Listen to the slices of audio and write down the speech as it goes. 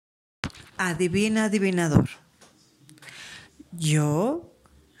Adivina, adivinador. Yo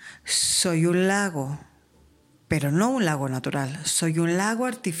soy un lago, pero no un lago natural, soy un lago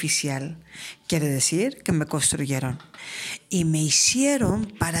artificial. Quiere decir que me construyeron y me hicieron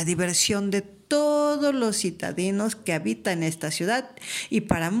para diversión de todos los citadinos que habitan esta ciudad y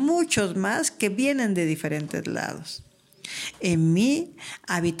para muchos más que vienen de diferentes lados. En mí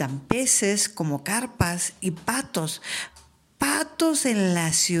habitan peces como carpas y patos. Patos en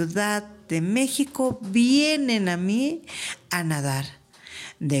la Ciudad de México vienen a mí a nadar.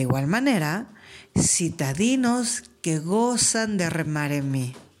 De igual manera, citadinos que gozan de remar en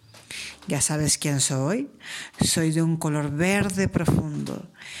mí. ¿Ya sabes quién soy? Soy de un color verde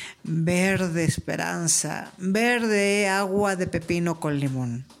profundo, verde esperanza, verde agua de pepino con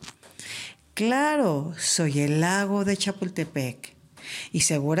limón. Claro, soy el lago de Chapultepec y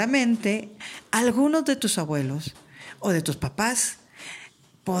seguramente algunos de tus abuelos o de tus papás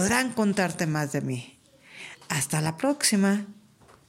podrán contarte más de mí. Hasta la próxima.